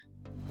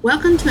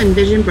Welcome to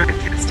Envision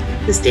Broadcast,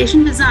 the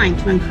station designed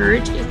to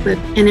encourage, equip,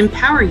 and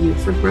empower you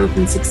for growth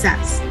and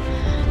success.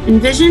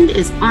 Envisioned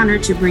is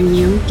honored to bring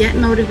you Get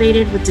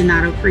Motivated with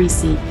Donato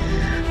Parisi,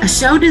 a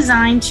show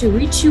designed to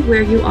reach you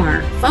where you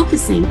are,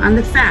 focusing on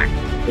the fact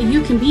that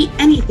you can be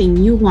anything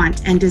you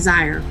want and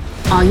desire.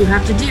 All you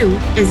have to do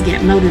is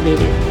get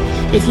motivated.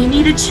 If you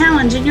need a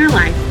challenge in your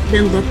life,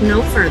 then look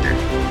no further.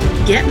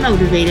 Get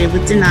Motivated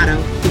with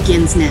Donato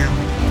begins now.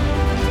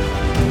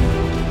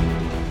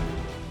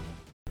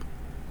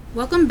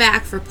 Welcome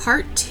back for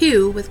part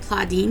 2 with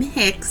Claudine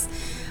Hicks,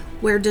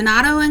 where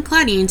Donato and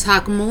Claudine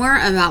talk more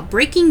about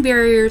breaking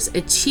barriers,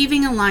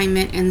 achieving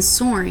alignment, and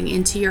soaring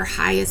into your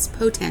highest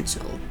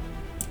potential.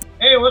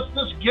 Hey, what's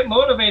this get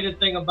motivated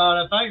thing about?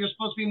 I thought you were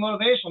supposed to be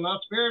motivational,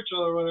 not spiritual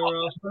or whatever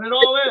else, but it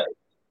all is.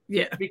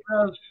 Yeah.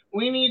 Because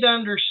we need to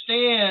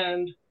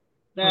understand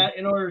that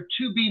in order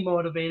to be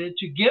motivated,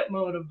 to get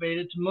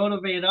motivated, to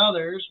motivate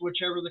others,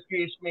 whichever the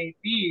case may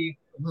be,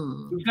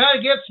 we've got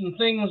to get some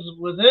things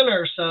within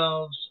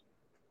ourselves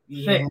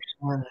fixed,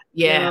 or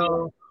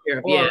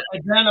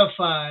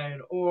identified,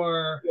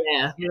 or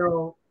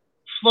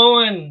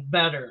flowing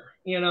better,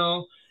 and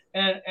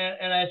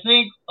I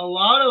think a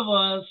lot of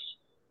us,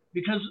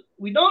 because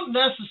we don't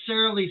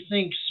necessarily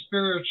think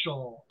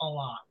spiritual a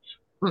lot,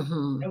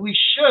 and we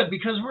should,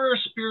 because we're a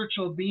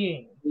spiritual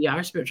being. We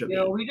are spiritual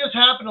beings. We just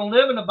happen to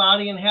live in a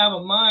body and have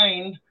a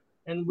mind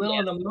and will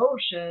and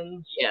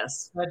emotions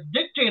that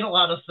dictate a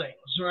lot of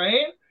things,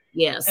 right?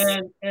 Yes.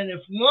 And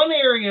if one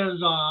area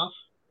is off,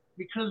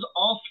 because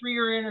all three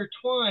are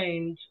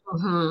intertwined,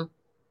 the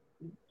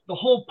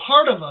whole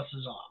part of us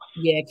is off.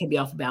 Yeah, it can be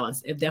off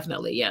balance.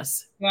 Definitely,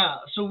 yes. Yeah.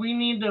 So we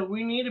need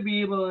to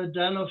be able to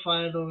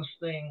identify those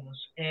things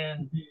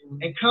and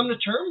come to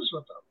terms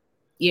with them.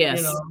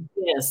 Yes.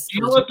 Yes.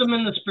 Deal with them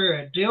in the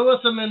spirit. Deal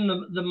with them in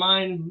the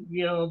mind.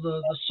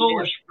 The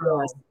soulish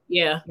world.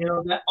 Yeah.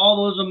 That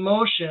all those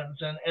emotions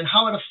and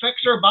how it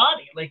affects our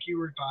body, like you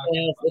were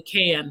talking about. It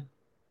can.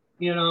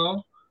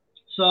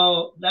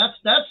 So that's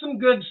some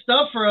good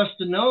stuff for us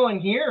to know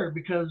and hear,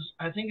 because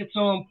I think it's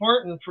so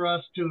important for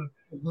us to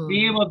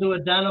be able to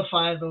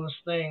identify those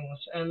things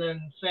and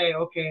then say,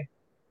 okay,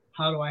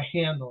 how do I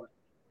handle it?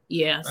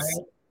 Yes.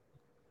 Right?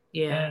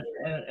 Yeah.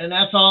 And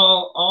that's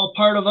all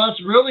part of us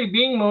really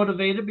being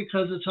motivated,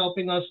 because it's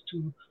helping us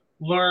to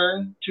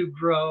learn, to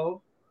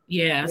grow.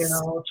 Yes.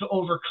 To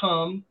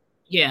overcome.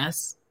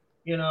 Yes.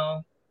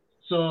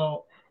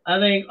 So I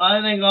think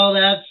all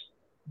that's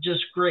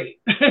just great.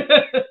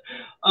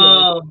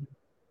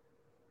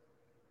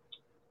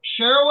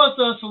 Share with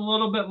us a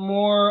little bit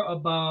more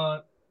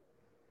about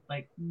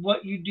like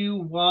what you do,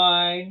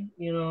 why,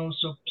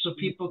 so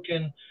people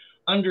can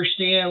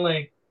understand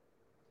like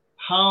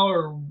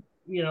how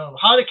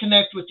to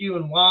connect with you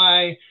and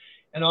why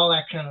and all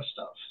that kind of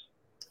stuff.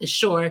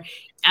 Sure.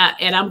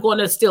 And I'm going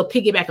to still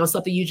piggyback on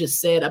something you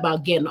just said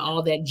about getting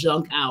all that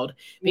junk out,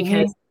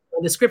 because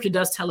the scripture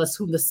does tell us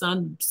whom the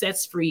Son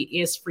sets free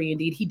is free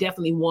indeed. He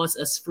definitely wants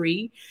us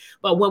free.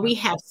 But when we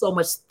have so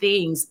much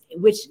things,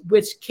 which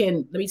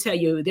can, let me tell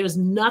you, there's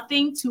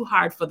nothing too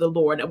hard for the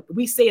Lord.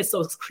 We say it's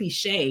so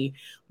cliche,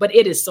 but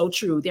it is so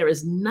true. There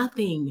is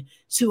nothing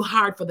too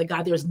hard for the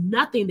God. There's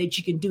nothing that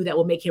you can do that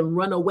will make him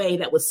run away,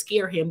 that would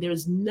scare him.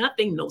 There's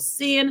nothing, no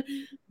sin,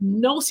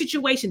 no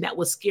situation that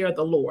would scare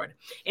the Lord.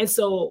 And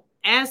so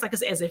as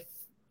if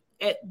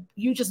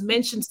you just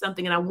mentioned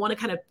something, and I want to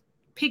kind of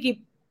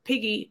piggy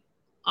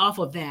off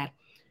of that,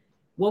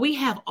 when we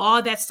have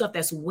all that stuff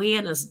that's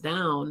weighing us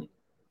down,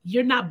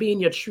 you're not being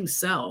your true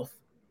self.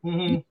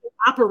 You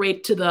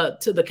operate to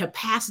the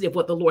capacity of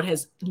what the Lord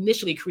has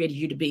initially created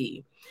you to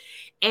be.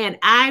 And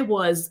I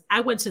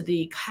went to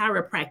the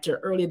chiropractor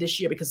earlier this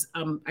year because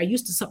I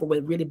used to suffer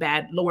with really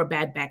bad lower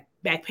back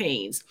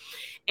pains.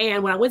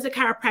 And when I went to the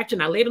chiropractor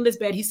and I laid on this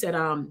bed, he said,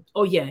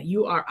 oh yeah,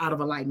 you are out of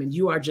alignment.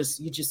 You're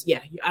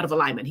out of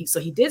alignment.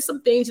 He did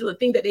some things, the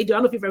thing that they do. I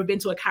don't know if you've ever been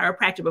to a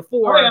chiropractor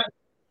before. Oh, yeah.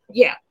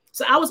 Yeah.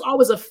 So I was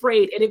always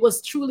afraid, and it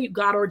was truly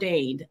God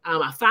ordained.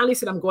 I finally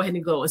said, I'm going ahead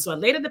and go. And so I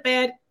laid in the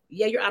bed.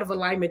 Yeah, you're out of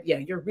alignment. Yeah,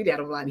 you're really out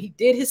of alignment. He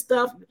did his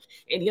stuff,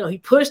 and he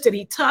pushed and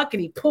he tucked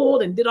and he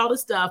pulled and did all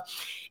this stuff.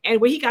 And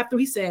when he got through,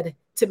 he said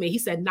to me,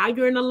 now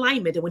you're in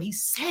alignment. And when he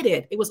said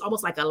it, it was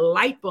almost like a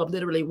light bulb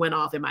literally went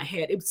off in my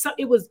head.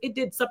 It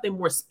did something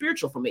more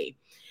spiritual for me.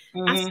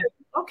 I said,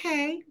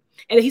 okay.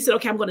 And he said,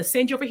 okay, I'm going to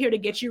send you over here to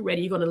get you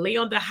ready. You're going to lay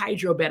on the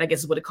hydro bed, I guess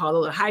is what they call it, a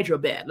little hydro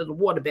bed, little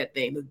water bed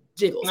thing, the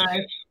jiggles.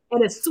 Nice.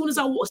 And as soon as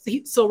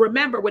so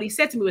remember what he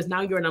said to me was,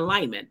 now you're in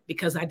alignment,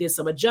 because I did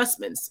some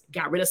adjustments,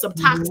 got rid of some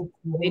toxins.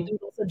 They do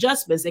those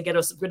adjustments. They get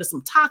rid of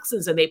some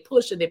toxins and they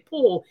push and they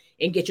pull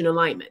and get you in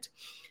alignment.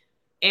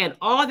 And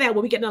all that,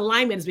 when we get in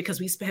alignment, is because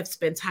we have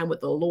spent time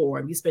with the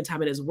Lord. We spend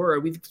time in his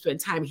word. We've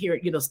spent time here,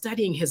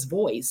 studying his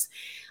voice.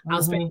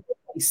 Spend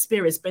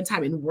Spirit, spend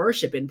time in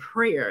worship and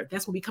prayer.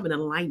 That's when we come in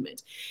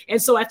alignment.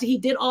 And so after he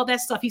did all that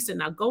stuff, he said,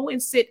 now go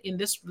and lay in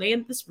this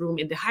room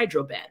in the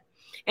hydro bed.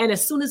 And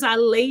as soon as I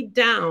laid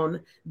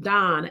down,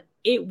 Don,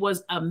 It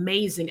was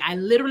amazing. I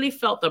literally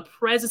felt the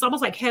presence,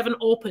 almost like heaven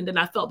opened, and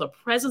I felt the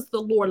presence of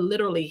the Lord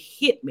literally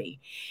hit me.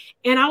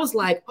 And I was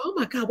like, oh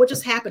my God, what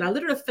just happened? I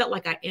literally felt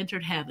like I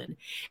entered heaven.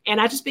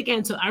 And I just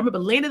began to, I remember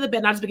laying in the bed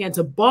and I just began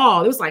to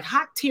bawl. It was like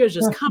hot tears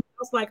just coming.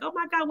 I was like, oh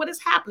my God, what is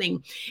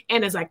happening?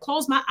 And as I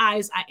closed my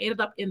eyes, I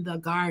ended up in the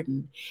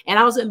garden. And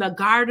I was in the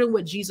garden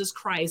with Jesus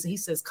Christ. And he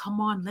says,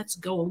 come on, let's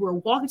go. And we're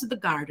walking to the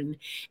garden.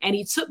 And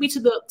he took me to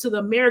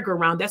the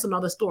merry-go-round. That's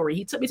another story.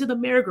 He took me to the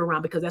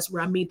merry-go-round because that's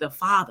where I meet the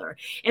Father.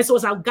 And so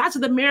as I got to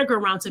the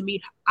merry-go-round to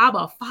meet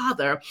Abba,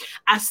 Father,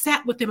 I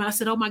sat with him and I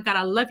said, oh my God,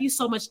 I love you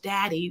so much,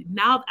 Daddy.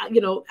 Now,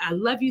 I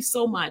love you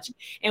so much.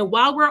 And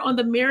while we're on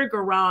the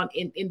merry-go-round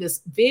in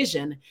this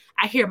vision,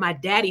 I hear my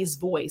daddy's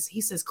voice. He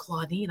says,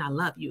 Claudine, I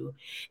love you.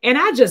 And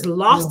I just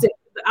lost it.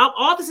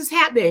 All this is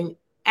happening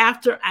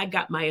after I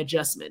got my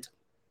adjustment.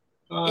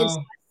 And so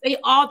I say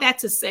all that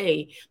to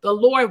say, the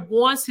Lord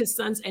wants his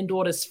sons and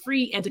daughters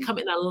free and to come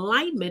in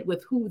alignment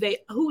with who they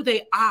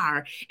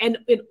are. And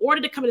in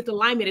order to come into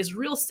alignment, it's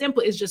real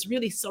simple. It's just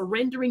really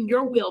surrendering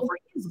your will for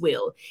his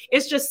will.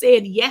 It's just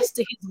saying yes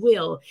to his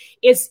will.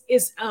 It's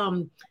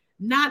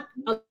not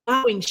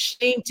allowing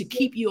shame to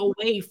keep you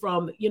away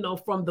from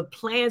the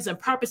plans and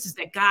purposes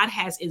that God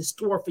has in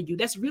store for you.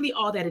 That's really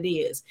all that it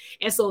is.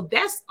 And so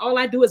that's all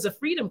I do as a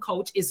freedom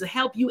coach, is to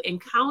help you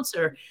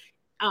encounter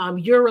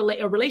your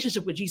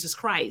relationship with Jesus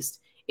Christ.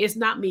 It's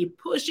not me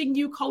pushing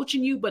you,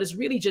 coaching you, but it's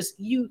really just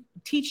you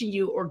teaching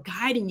you or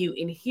guiding you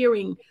in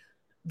hearing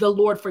the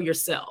Lord for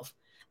yourself.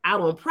 I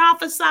don't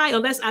prophesy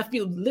unless I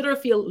literally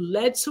feel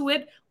led to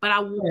it, but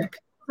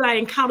I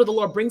encounter the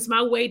Lord brings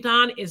my way,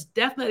 Don, is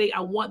definitely,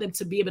 I want them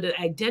to be able to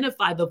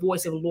identify the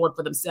voice of the Lord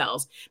for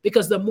themselves,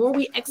 because the more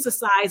we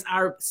exercise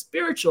our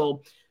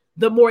spiritual,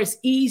 the more it's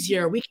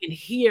easier we can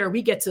hear,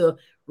 we get to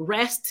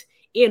rest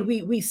in,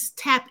 we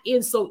tap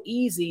in so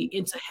easy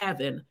into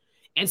heaven.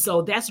 And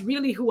so that's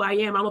really who I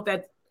am. I don't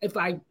know if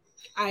I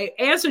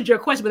answered your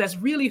question, but that's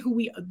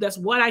really that's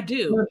what I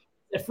do,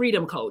 the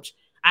freedom coach.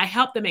 I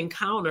help them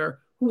encounter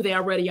who they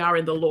already are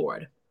in the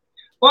Lord.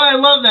 Well, I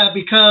love that,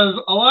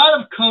 because a lot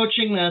of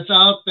coaching that's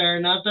out there,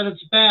 not that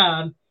it's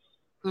bad,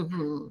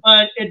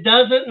 but it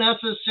doesn't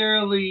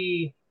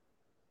necessarily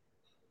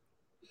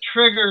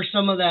trigger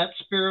some of that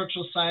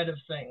spiritual side of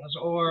things,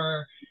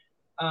 or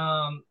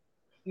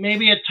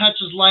maybe it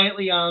touches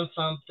lightly on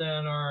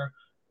something, or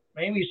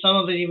maybe some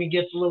of it even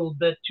gets a little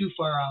bit too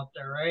far out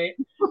there, right?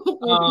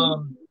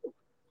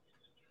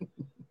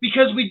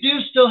 Because we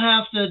do still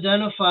have to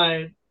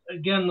identify,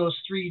 again, those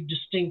three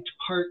distinct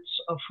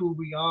parts of who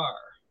we are.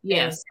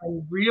 Yes.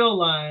 And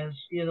realize,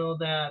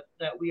 that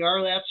we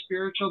are that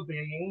spiritual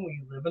being.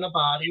 We live in a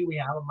body. We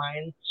have a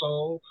mind,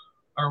 soul,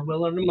 our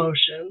will and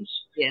emotions.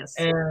 Yes.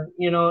 And,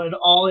 it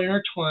all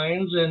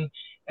intertwines, and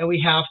we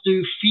have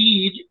to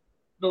feed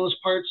those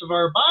parts of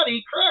our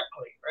body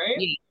correctly, right?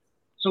 Yes.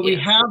 So we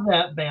have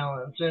that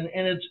balance, and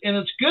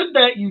it's good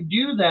that you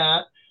do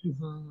that,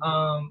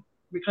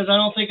 because I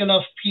don't think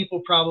enough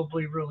people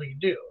probably really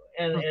do.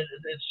 And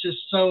it's just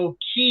so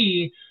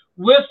key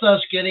with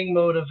us getting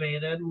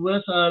motivated,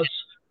 with us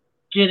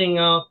getting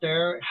out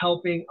there,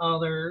 helping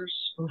others,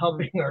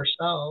 helping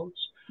ourselves.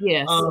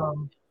 Yes.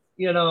 And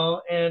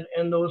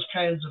those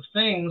kinds of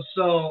things.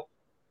 So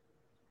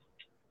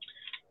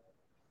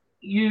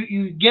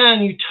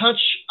you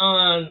touch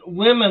on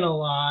women a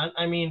lot.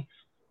 I mean,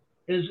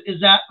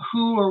 is that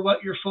who or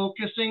what you're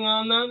focusing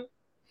on then?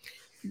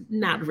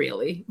 Not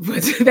really,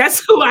 but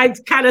that's who I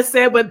kind of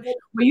said. But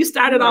when you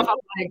started off, I'm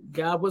like,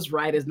 God was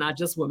right. It's not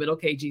just women.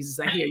 Okay, Jesus,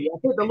 I hear you. I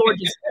think the Lord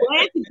just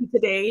planted you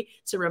today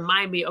to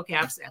remind me, okay,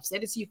 I've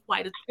said it to you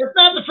quite a. It's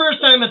not the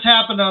first time it's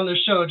happened on the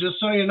show, just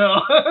so you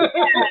know.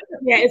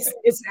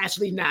 It's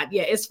actually not.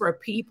 Yeah, it's for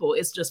people.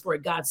 It's just for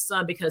God's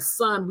son, because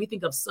son, we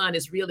think of son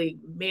is really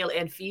male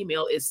and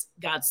female is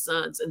God's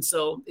sons. And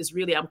so it's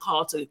really, I'm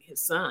called to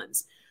his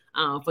sons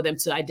for them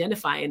to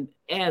identify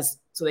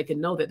so they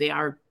can know that they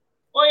are.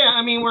 Well, yeah,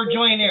 I mean, we're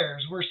joint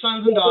heirs. We're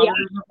sons and daughters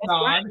of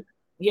God. Right.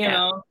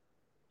 Yeah.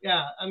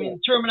 Yeah, I mean,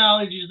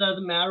 terminology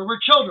doesn't matter. We're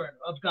children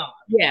of God.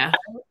 Yeah.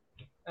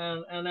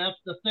 And that's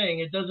the thing.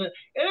 It doesn't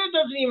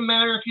even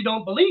matter if you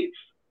don't believe.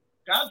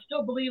 God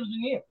still believes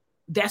in you.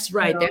 That's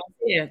right.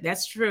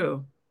 That's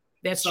true.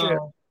 That's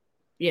true.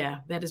 Yeah,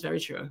 that is very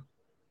true.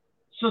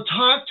 So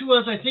talk to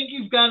us. I think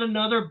you've got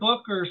another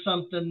book or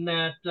something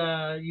that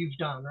you've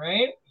done,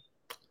 right?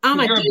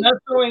 You're a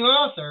best-selling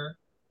author.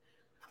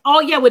 Oh,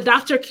 yeah, with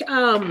Dr.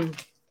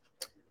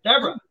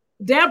 Deborah.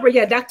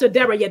 Dr.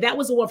 Deborah. Yeah, that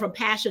was the one from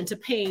Passion to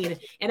Pain.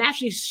 And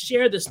actually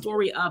shared the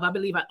story of, I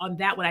believe on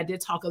that one, I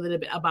did talk a little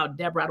bit about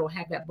Deborah. I don't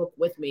have that book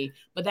with me,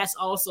 but that's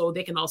also,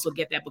 they can also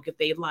get that book if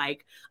they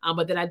like.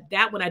 But then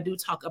that one, I do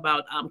talk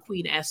about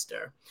Queen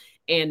Esther.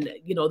 And,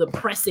 the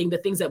pressing, the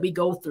things that we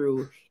go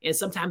through. And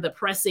sometimes the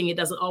pressing, it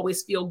doesn't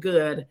always feel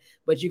good,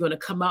 but you're going to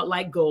come out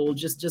like gold.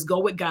 Just go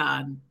with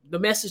God. The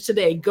message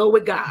today, go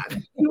with God.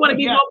 You want to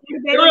be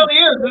motivated? It really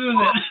is,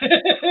 isn't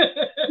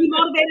it? Be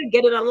motivated,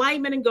 get in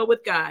alignment, and go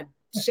with God.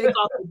 Shake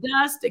off the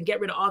dust and get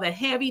rid of all that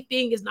heavy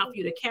thing. It's not for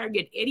you to carry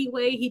it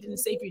anyway. He didn't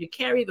say for you to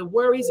carry the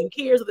worries and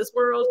cares of this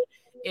world.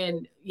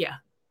 And yeah.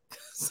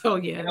 So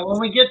yeah. When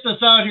we get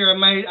this out here,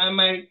 I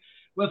might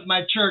with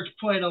my church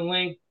point a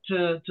link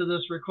to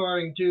this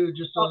recording too,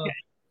 just so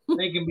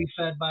they can be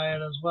fed by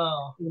it as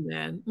well.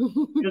 Amen.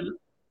 Because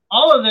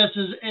all of this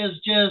is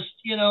just,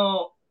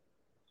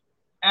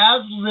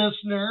 as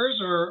listeners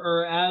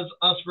or as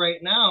us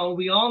right now,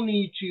 we all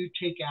need to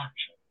take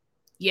action.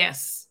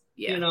 Yes.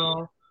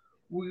 Yeah.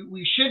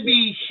 We should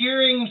be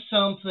hearing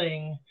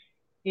something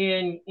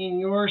in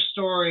your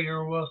story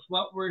or with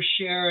what we're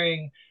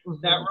sharing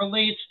that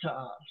relates to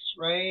us,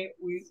 right?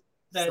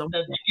 That's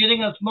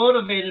getting us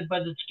motivated,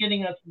 but it's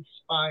getting us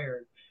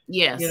inspired.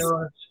 Yes.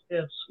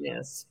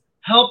 It's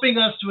helping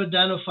us to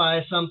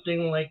identify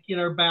something like in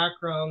our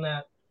background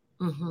that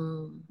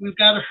we've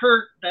got a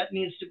hurt that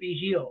needs to be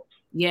healed.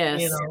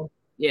 Yes.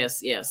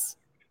 Yes.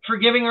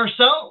 Forgiving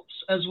ourselves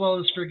as well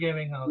as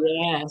forgiving others.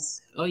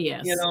 Yes. Oh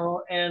yes.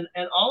 And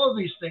all of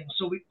these things.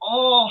 So we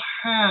all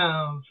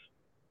have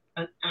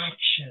an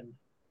action.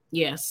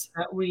 Yes.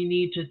 That we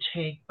need to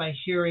take by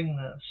hearing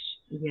this.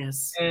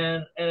 Yes.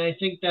 And I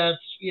think that's,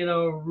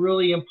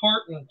 really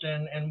important.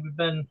 And we've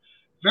been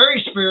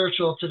very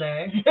spiritual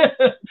today.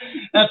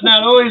 That's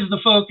not always the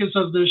focus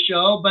of this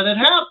show, but it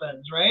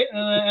happens, right?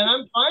 And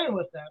I'm fine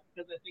with that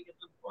because I think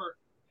it's important,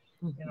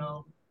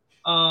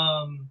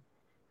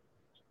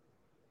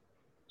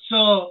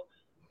 So,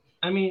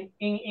 I mean,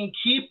 in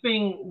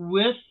keeping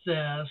with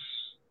this,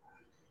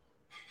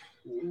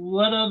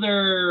 what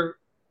other,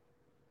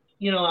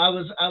 I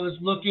was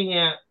looking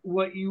at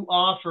what you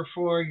offer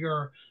for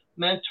your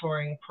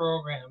mentoring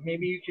program.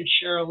 Maybe you could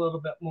share a little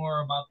bit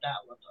more about that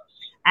with us.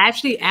 I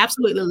actually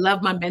absolutely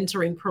love my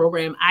mentoring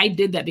program. I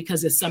did that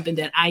because it's something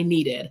that I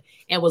needed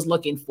and was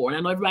looking for.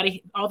 And I know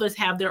others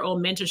have their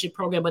own mentorship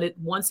program, but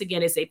once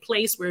again, it's a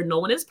place where no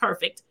one is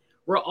perfect.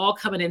 We're all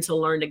coming in to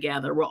learn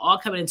together. We're all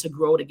coming in to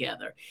grow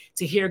together,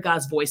 to hear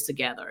God's voice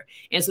together.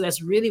 And so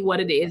that's really what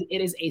it is.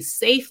 It is a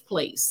safe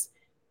place.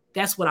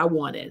 That's what I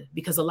wanted,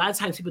 because a lot of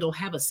times people don't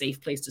have a safe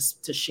place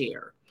to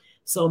share.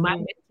 So my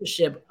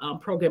mentorship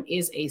program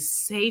is a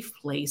safe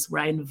place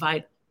where I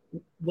invite,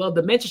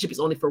 the mentorship is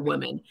only for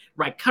women,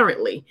 right,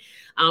 currently,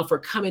 for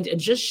coming and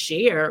just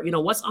share,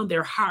 what's on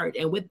their heart.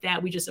 And with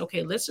that, we just,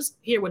 let's just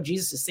hear what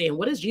Jesus is saying.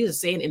 What is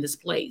Jesus saying in this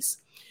place?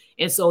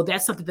 And so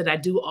that's something that I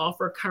do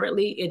offer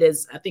currently. It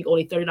is, I think,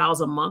 only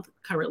 $30 a month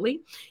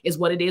currently is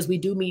what it is. We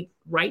do meet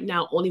right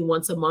now only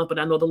once a month, but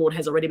I know the Lord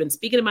has already been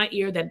speaking in my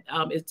ear that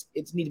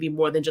it's need to be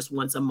more than just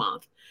once a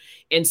month.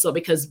 And so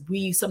because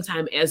we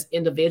sometimes as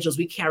individuals,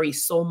 we carry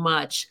so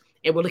much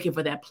and we're looking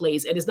for that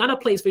place. And it's not a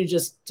place for you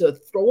just to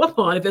throw up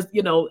on, if it's,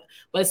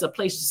 but it's a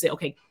place to say,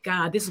 okay,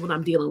 God, this is what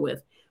I'm dealing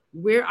with.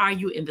 Where are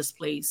you in this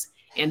place?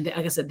 And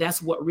like I said,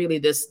 that's what really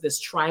this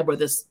tribe or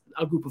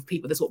a group of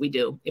people, that's what we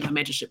do in my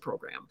mentorship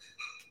program.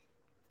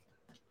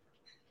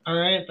 All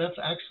right. That's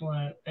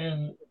excellent.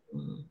 And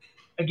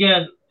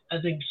again, I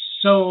think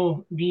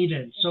so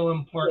needed, so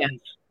important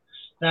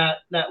that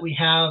we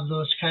have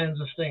those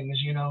kinds of things,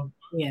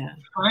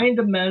 find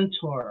a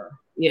mentor.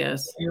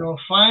 Yes.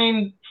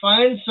 Find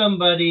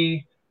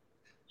somebody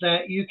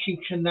that you can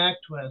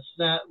connect with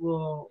that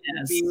will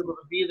be able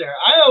to be there.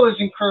 I always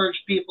encourage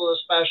people,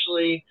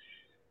 especially,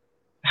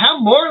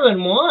 have more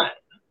than one.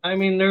 I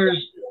mean,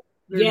 there's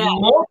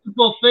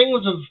multiple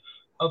things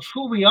of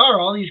who we are,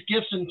 all these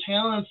gifts and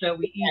talents that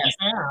we each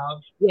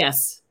have.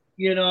 Yes.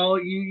 You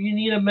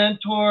need a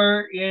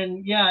mentor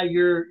in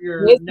your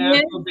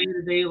natural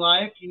day-to-day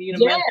life. You need a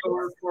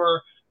mentor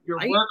for your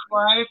work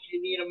life.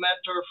 You need a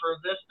mentor for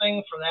this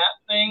thing, for that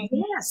thing.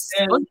 Yes.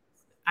 And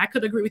I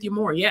could agree with you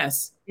more.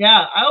 Yes.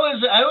 Yeah. I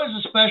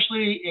always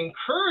especially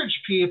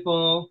encourage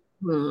people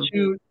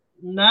to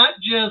not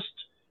just,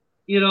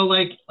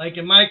 like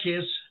in my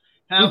case,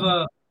 have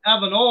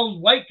an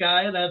old white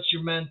guy that's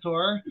your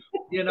mentor,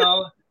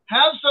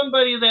 have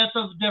somebody that's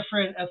of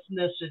different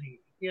ethnicity,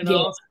 Yes.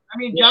 I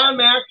mean, John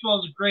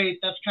Maxwell's great.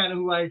 That's kind of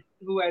who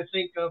I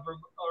think of,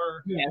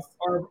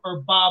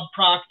 or Bob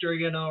Proctor,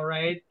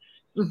 right?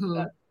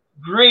 Mm-hmm.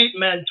 Great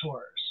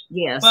mentors.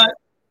 Yes. But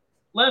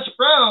Les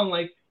Brown,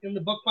 like in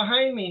the book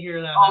behind me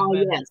here, that I've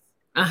been,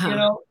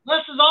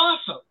 Les is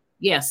awesome.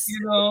 Yes.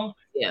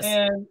 Yes.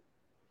 And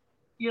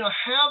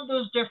have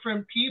those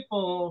different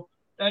people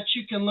that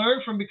you can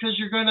learn from, because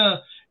you're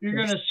gonna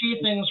see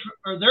things,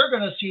 or they're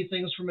gonna see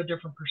things from a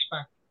different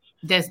perspective.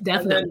 That's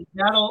definitely. And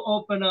that'll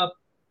open up,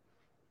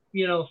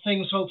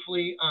 things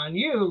hopefully on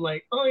you,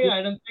 like, oh yeah, I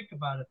didn't think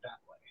about it that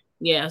way.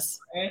 Yes.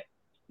 Right?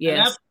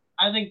 Yes. And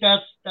I think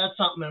that's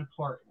something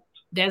important.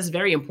 That's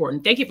very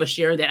important. Thank you for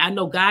sharing that. I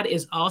know God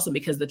is awesome,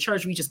 because the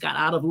church we just got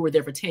out of, we were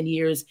there for 10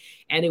 years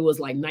and it was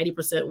like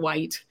 90%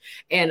 white.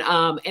 And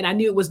I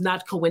knew it was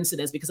not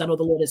coincidence, because I know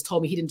the Lord has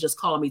told me he didn't just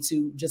call me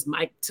to just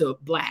mic to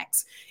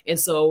blacks. And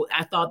so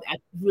I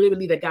really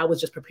believe that God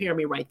was just preparing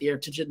me right there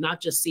to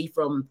not just see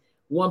from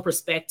one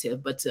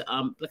perspective, but to,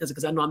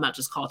 because I know I'm not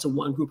just called to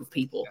one group of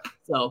people.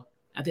 So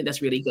I think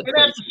that's really good. And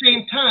at the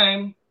same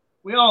time,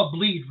 we all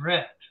bleed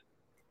red.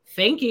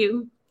 Thank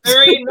you.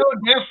 There ain't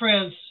no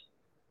difference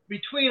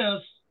between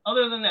us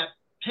other than that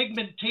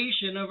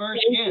pigmentation of our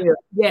skin.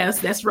 Yes,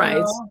 that's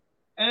right.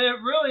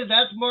 it really,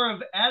 that's more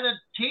of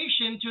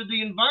adaptation to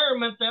the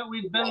environment that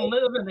we've been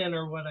living in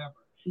or whatever.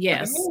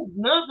 Yes. It means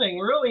nothing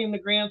really in the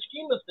grand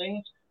scheme of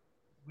things.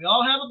 We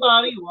all have a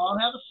body, we all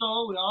have a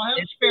soul, we all have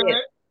a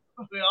spirit,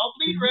 we all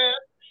bleed red.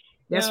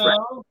 That's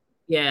right.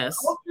 Yes.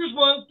 Culture's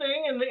one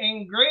thing,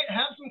 and great,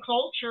 have some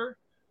culture.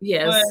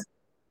 Yes. But,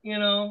 you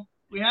know,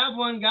 we have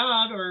one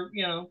God, or,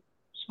 you know,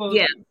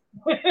 supposedly.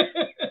 Yeah.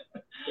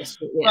 Yes.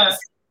 But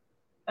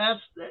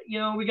that's, you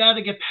know, we got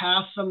to get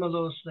past some of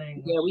those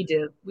things. Yeah, we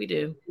do. We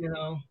do. You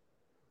know,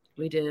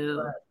 we do.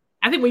 But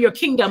I think when you're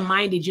kingdom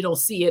minded, you don't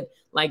see it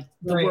like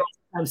the world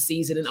sometimes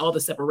sees it and all the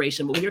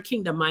separation. But when you're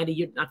kingdom minded,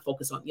 you're not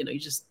focused on, you know, you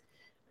just,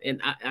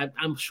 and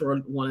I'm sure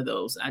one of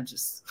those. I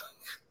just.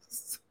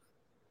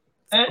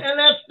 And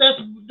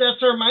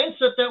that's our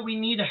mindset that we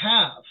need to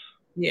have.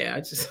 Yeah,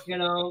 just, you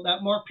know,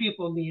 that more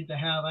people need to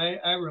have.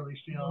 I really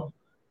feel.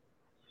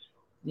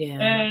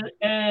 Yeah.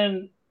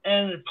 And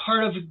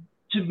part of,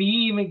 to me,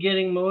 even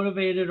getting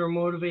motivated or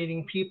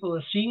motivating people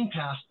is seeing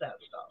past that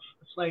stuff.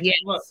 It's like,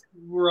 look,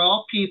 we're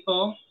all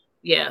people.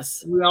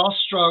 Yes. We all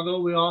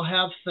struggle. We all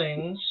have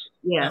things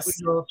that we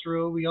go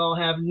through. We all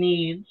have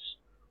needs,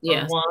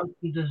 or wants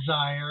and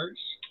desires.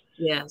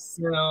 Yes.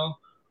 You know,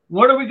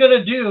 what are we going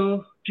to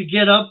do to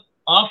get up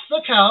off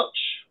the couch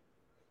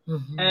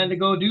and to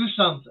go do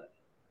something?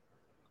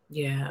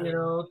 Yeah. You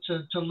know,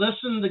 to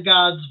listen to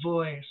God's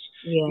voice.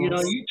 Yes. You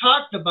know, you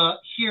talked about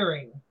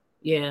hearing.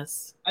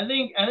 Yes. I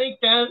think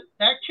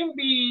that can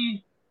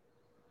be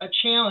a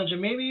challenge,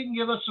 and maybe you can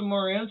give us some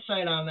more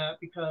insight on that,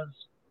 because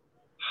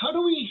how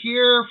do we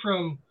hear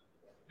from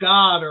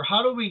God, or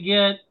how do we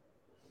get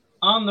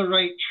on the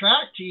right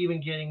track to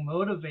even getting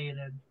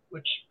motivated,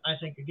 which I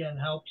think again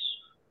helps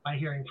by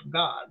hearing from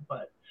God.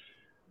 But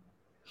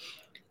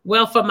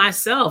well, for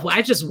myself,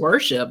 I just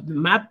worship.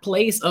 My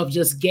place of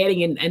just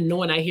getting and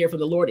knowing I hear from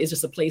the Lord is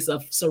just a place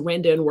of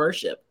surrender and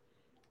worship.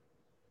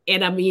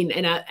 And I mean,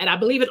 and I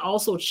believe it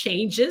also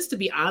changes, to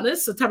be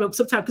honest, sometimes,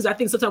 because I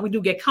think sometimes we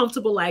do get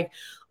comfortable. Like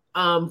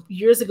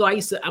years ago,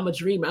 I'm a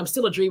dreamer. I'm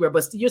still a dreamer,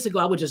 but years ago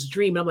I would just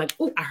dream. And I'm like,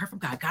 oh, I heard from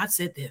God. God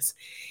said this.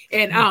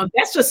 And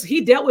that's just,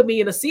 he dealt with me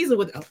in a season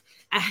with,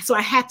 so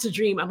I had to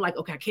dream. I'm like,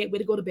 okay, I can't wait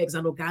to go to bed because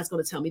I know God's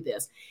going to tell me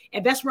this.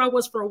 And that's where I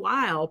was for a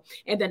while.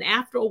 And then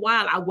after a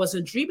while, I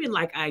wasn't dreaming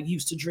like I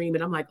used to dream.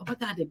 And I'm like, oh my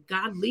God, did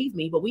God leave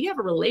me? But we have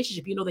a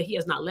relationship, you know, that he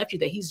has not left you,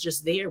 that he's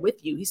just there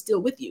with you. He's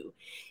still with you.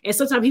 And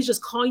sometimes he's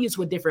just calling you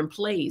to a different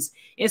place.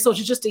 And so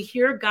just to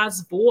hear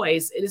God's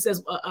voice, it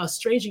says, a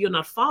stranger you'll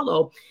not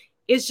follow.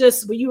 It's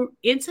just when you're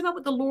intimate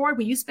with the Lord,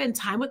 when you spend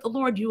time with the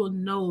Lord, you will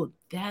know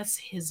that's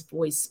his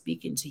voice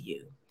speaking to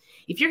you.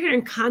 If you're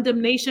hearing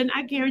condemnation,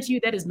 I guarantee you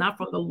that is not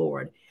from the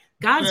Lord.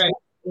 God's voice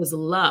is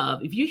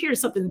love. If you hear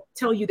something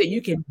tell you that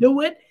you can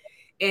do it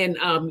and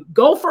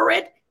go for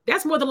it,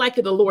 that's more than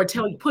likely the Lord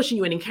pushing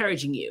you and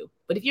encouraging you.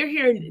 But if you're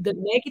hearing the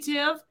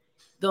negative,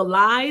 the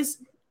lies,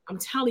 I'm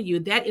telling you,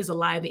 that is a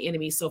lie of the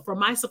enemy. So for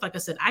myself, like I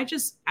said,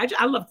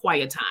 I love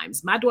quiet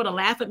times. My daughter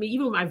laughed at me,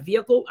 even with my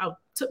vehicle. I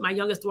took my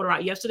youngest daughter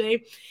out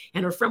yesterday,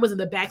 and her friend was in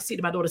the back seat.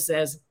 And my daughter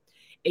says,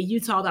 and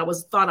you thought I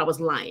was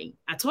lying.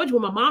 I told you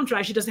when my mom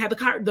drives, she doesn't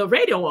have the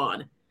radio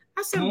on.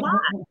 I said, why?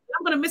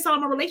 I'm going to miss out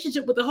on my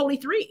relationship with the Holy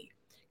Three.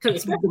 Because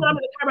especially when I'm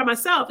in the car by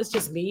myself, it's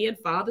just me and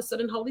Father,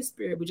 Son, and Holy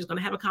Spirit. We're just going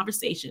to have a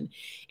conversation.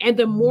 And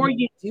the more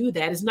you do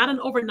that, it's not an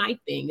overnight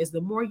thing. It's the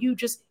more you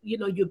just, you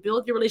know, you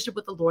build your relationship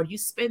with the Lord, you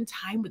spend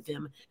time with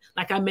him.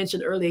 Like I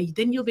mentioned earlier,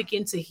 then you'll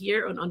begin to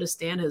hear and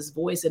understand his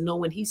voice and know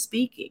when he's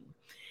speaking,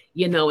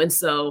 you know. And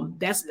so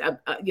that's,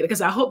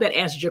 because I hope that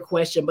answered your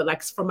question. But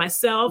like for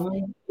myself,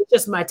 it's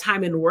just my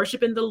time in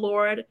worshiping the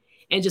Lord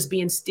and just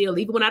being still.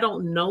 Even when I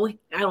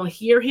don't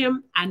hear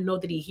him, I know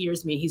that he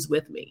hears me. He's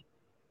with me.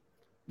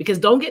 Because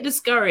don't get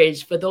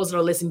discouraged. For those that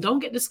are listening,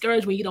 don't get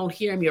discouraged when you don't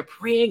hear him. You're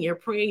praying, you're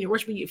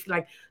worshiping. You feel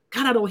like,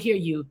 God, I don't hear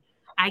you.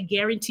 I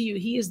guarantee you,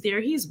 he is there.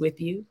 He's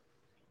with you.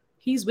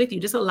 He's with you.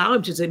 Just allow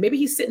him to say, maybe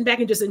he's sitting back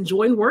and just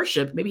enjoying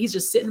worship. Maybe he's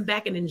just sitting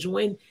back and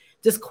enjoying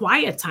this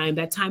quiet time,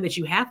 that time that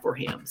you have for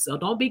him. So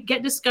don't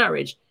get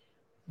discouraged.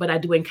 But I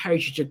do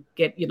encourage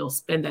you to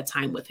spend that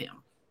time with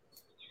him.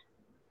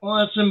 Well,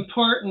 it's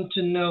important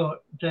to note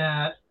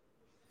that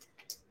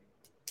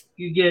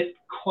you get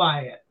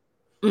quiet.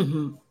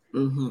 Mm-hmm.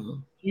 Mm-hmm.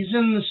 He's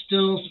in the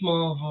still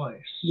small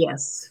voice.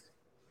 Yes.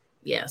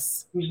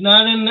 Yes. He's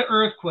not in the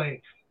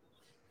earthquake.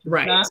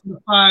 Right. Not in the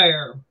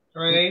fire.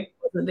 Right. He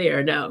wasn't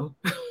there. No.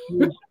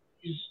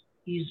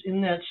 he's in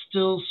that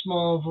still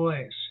small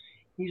voice.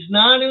 He's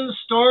not in the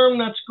storm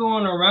that's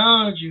going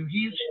around you.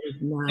 He's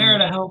there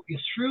to help you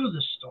through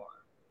the storm.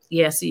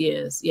 Yes, he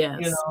is. Yes.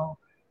 You know,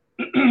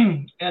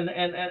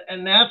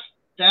 and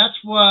that's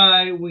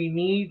why we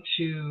need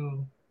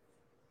to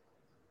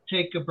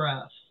take a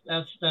breath.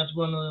 That's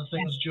one of the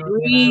things Jordan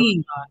and I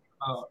were talking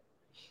about.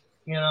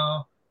 You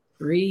know,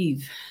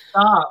 breathe.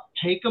 Stop.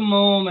 Take a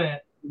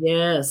moment.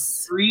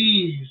 Yes.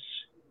 Breathe.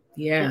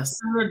 Yes.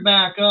 Get it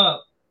back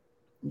up.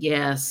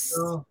 Yes.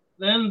 So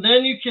then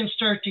you can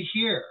start to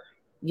hear.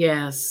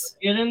 Yes.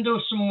 Get into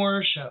some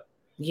worship.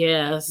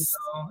 Yes.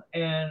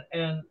 You know,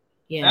 and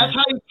that's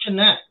how you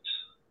connect.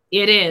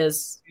 It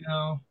is. You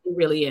know, it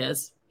really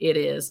is. It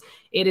is.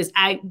 It is.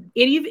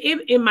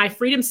 In my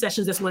freedom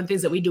sessions, that's one of the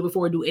things that we do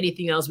before we do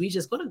anything else. We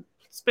just going to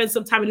spend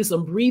some time and do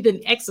some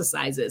breathing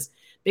exercises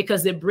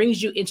because it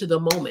brings you into the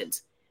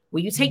moment.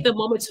 When you take the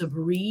moment to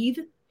breathe,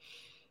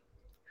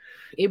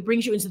 it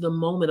brings you into the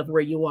moment of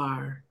where you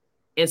are.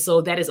 And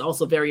so that is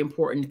also very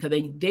important because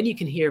then you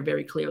can hear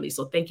very clearly.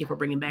 So thank you for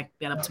bringing back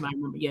that up to my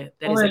memory. Yeah,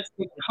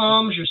 it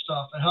calms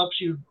yourself. It helps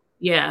you.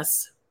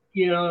 Yes.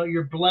 You know,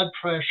 your blood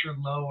pressure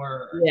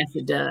lower. Yes,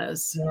 it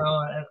does. You know,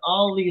 and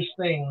all these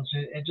things.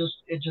 It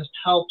just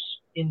helps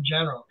in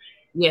general.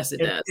 Yes, it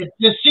does. It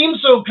just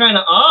seems so kind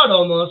of odd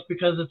almost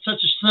because it's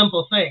such a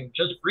simple thing.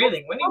 Just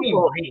breathing. What do you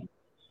mean breathe?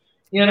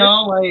 You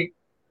know, like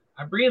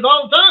I breathe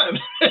all the time.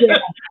 Yeah,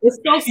 it's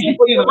so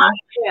simple. You know?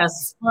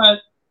 Yes.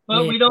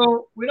 But we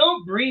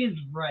don't breathe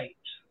right.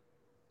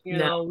 You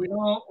know,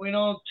 we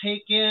don't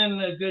take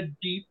in a good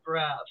deep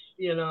breath,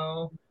 you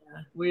know.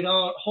 Yeah. We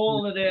don't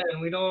hold it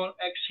in. We don't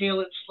exhale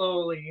it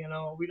slowly, you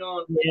know. We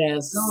don't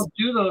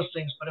do those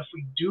things. But if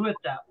we do it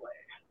that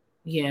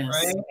way,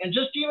 right? And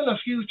just even a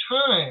few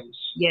times.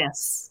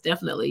 Yes,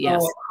 definitely.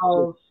 Yes.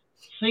 How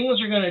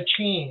things are going to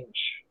change.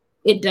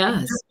 It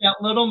does. Just that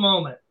little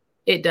moment.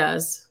 It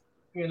does.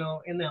 You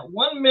know, in that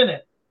 1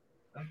 minute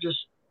of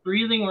just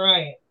breathing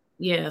right.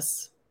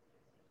 Yes.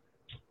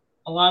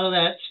 A lot of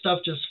that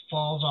stuff just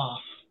falls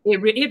off. It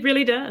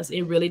really does.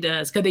 It really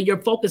does. Because then your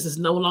focus is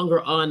no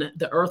longer on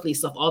the earthly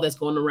stuff, all that's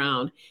going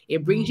around.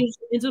 It brings you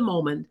into the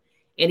moment.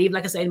 And even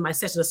like I said in my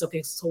session, it's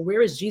okay. So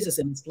where is Jesus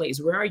in this place?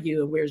 Where are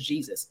you and where's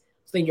Jesus?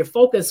 So then your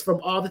focus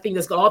from all the things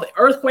that's going, all the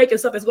earthquake and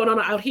stuff that's going on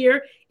out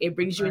here, it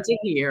brings you into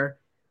here.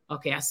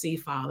 Okay, I see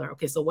Father.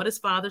 Okay, so what is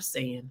Father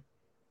saying?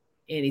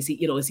 And is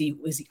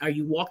he, are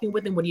you walking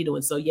with him? What are you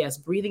doing? So yes,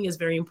 breathing is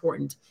very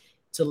important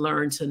to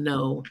learn to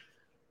know,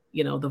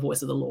 the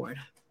voice of the Lord.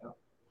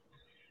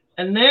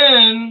 And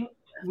then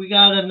we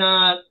got to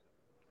not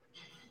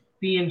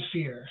be in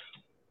fear,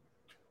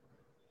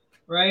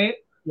 right?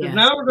 Because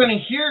now we're going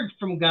to hear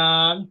from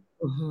God.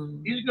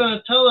 He's going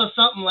to tell us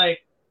something like,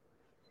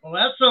 well,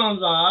 that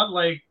sounds odd.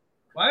 Like,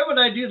 why would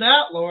I do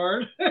that,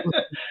 Lord?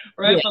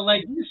 Right? But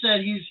like you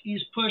said,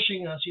 he's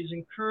pushing us. He's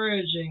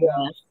encouraging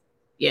us.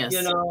 Yes.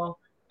 You know,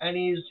 and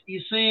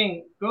he's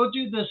saying, go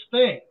do this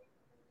thing.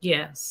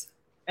 Yes.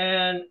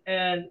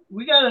 And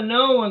we got to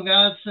know when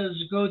God says,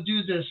 go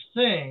do this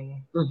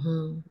thing,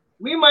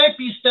 we might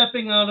be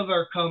stepping out of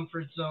our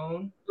comfort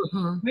zone.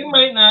 We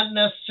might not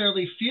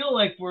necessarily feel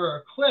like we're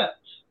equipped,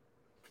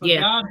 but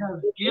God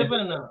has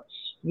given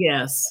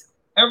us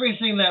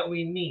everything that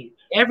we need.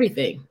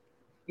 Everything.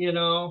 You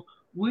know,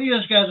 we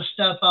just got to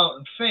step out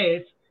in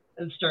faith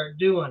and start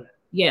doing it.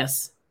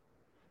 Yes.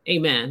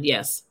 Amen.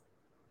 Yes.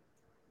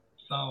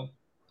 So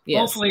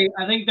hopefully,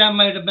 I think that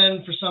might have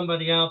been for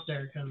somebody out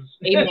there because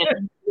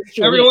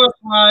True, every once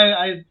in a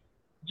while,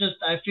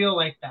 I feel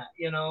like that,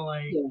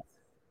 like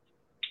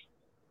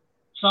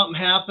something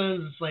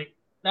happens. It's like,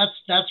 that's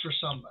for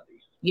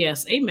somebody.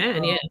 Yes.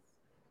 Amen. Yes.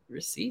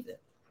 Receive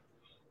it.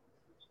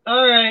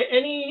 All right.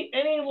 Any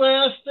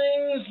last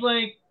things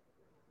like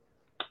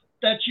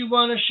that you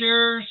want to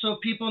share so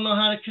people know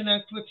how to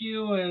connect with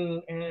you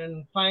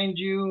and find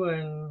you?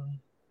 And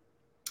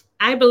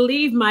I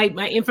believe my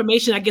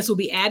information, I guess, will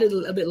be added a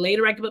little bit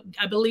later,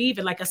 I believe.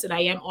 And like I said, I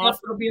am offering.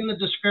 It'll be in the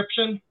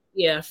description.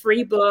 Yeah,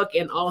 free book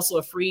and also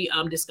a free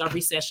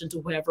discovery session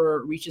to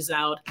whoever reaches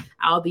out.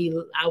 I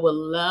would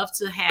love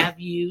to have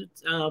you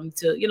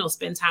to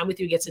spend time with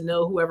you, get to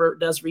know whoever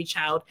does reach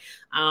out.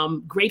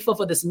 Grateful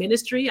for this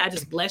ministry. I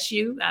just bless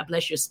you. I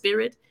bless your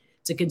spirit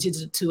to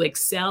continue to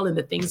excel in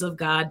the things of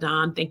God.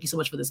 Don, thank you so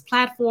much for this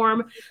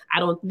platform.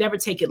 I never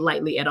take it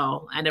lightly at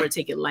all. I never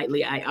take it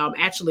lightly.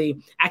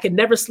 I could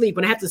never sleep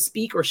when I have to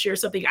speak or share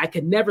something. I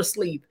could never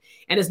sleep,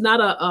 and it's not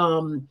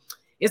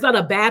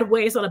a bad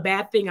way. It's not a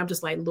bad thing. I'm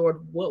just like,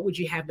 Lord, what would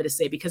you have me to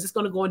say? Because it's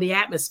going to go in the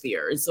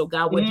atmosphere. And so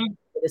God, what do you want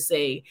me to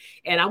say?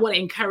 And I want to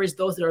encourage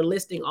those that are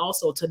listening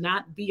also to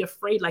not be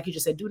afraid. Like you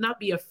just said, do not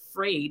be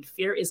afraid.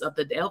 Fear is of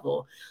the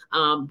devil.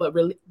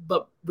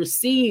 But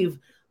receive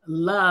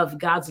love,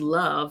 God's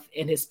love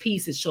and his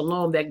peace, his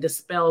shalom that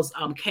dispels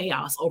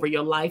chaos over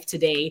your life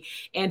today.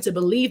 And to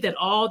believe that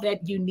all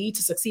that you need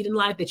to succeed in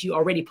life, that you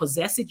already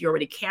possess it, you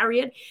already carry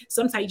it.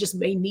 Sometimes you just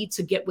may need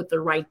to get with the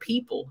right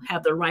people,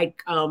 have the right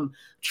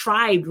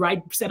tribe,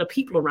 right set of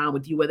people around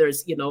with you, whether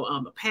it's,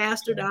 a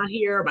pastor down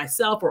here or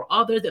myself or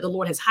others that the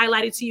Lord has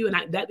highlighted to you.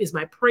 And that is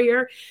my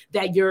prayer,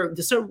 that your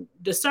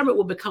discernment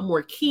will become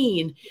more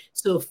keen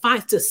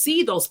to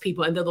see those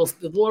people, and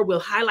the Lord will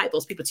highlight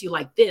those people to you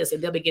like this,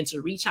 and they'll begin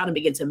to reach out and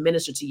begin to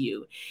minister to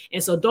you.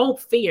 And so don't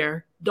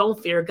fear.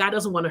 God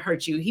doesn't want to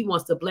hurt you. He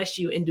wants to bless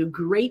you and do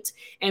great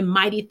and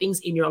mighty things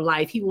in your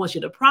life. He wants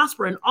you to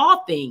prosper in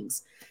all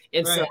things.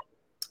 And so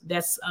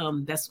that's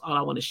all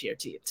I want to share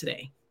to you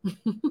today.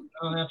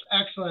 Oh, that's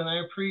excellent.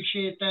 I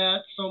appreciate that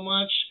so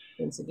much.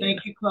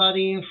 Thank you,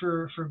 Claudine,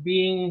 for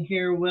being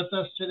here with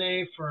us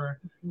today, for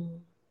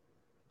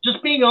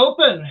just being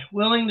open,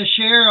 willing to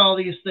share all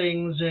these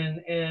things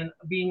and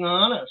being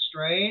honest,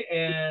 right?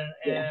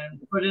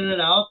 And putting it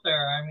out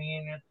there. I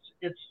mean,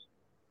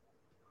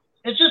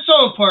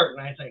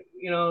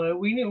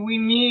 we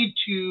need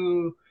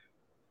to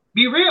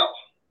be real.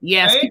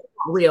 Yes, right? people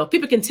want real.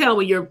 People can tell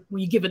when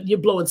you're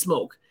blowing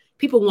smoke.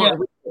 People want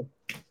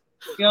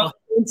real,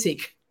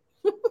 authentic.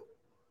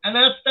 And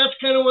that's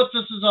kind of what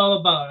this is all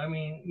about. I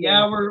mean,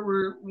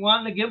 we're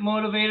wanting to get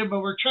motivated,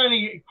 but we're trying to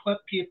equip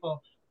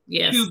people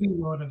to be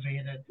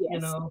motivated,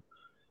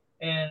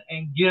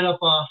 and get up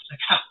off the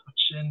couch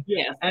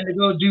and to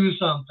go do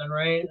something,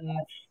 right?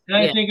 And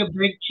I think a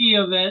big key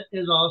of it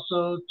is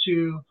also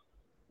to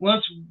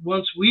once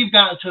we've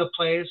gotten to a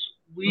place,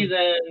 we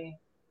then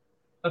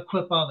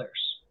equip others.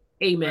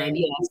 Amen.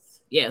 Right?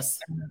 Yes.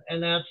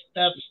 And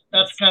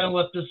that's kind of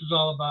what this is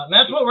all about. And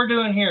that's what we're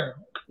doing here.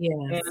 Yes.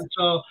 And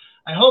so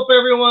I hope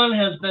everyone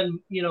has been,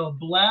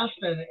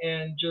 blessed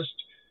and just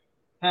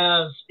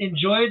has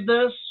enjoyed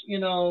this.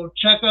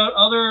 Check out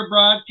other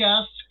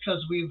broadcasts,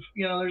 because we've,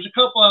 there's a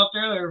couple out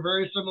there that are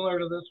very similar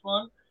to this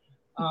one,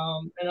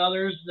 and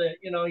others that,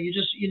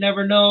 you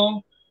never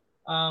know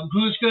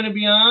who's going to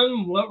be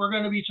on, what we're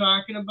going to be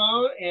talking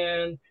about.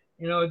 And,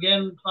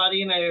 again,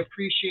 Claudine, I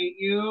appreciate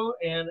you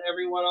and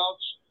everyone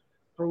else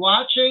for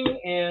watching,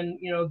 and,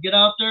 get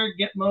out there,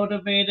 get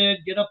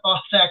motivated, get up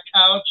off that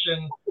couch,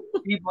 and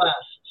be blessed.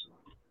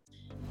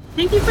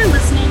 Thank you for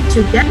listening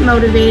to Get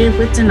Motivated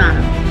with Donato,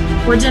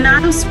 where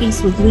Donato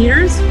speaks with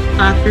leaders,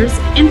 authors,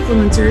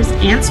 influencers,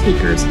 and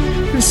speakers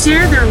who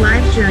share their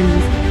life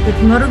journeys with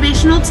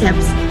motivational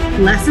tips,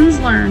 lessons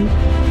learned,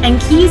 and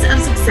keys of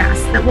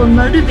success that will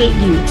motivate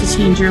you to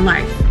change your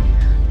life.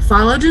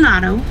 Follow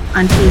Donato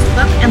on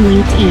Facebook and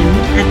LinkedIn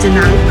at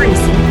Donato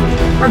Gracie,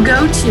 or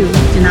go to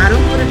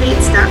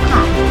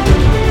donatomotivates.com.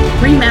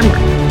 Remember,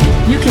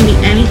 you can be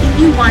anything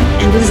you want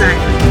and desire.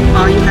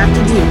 All you have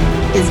to do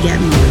is get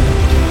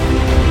motivated.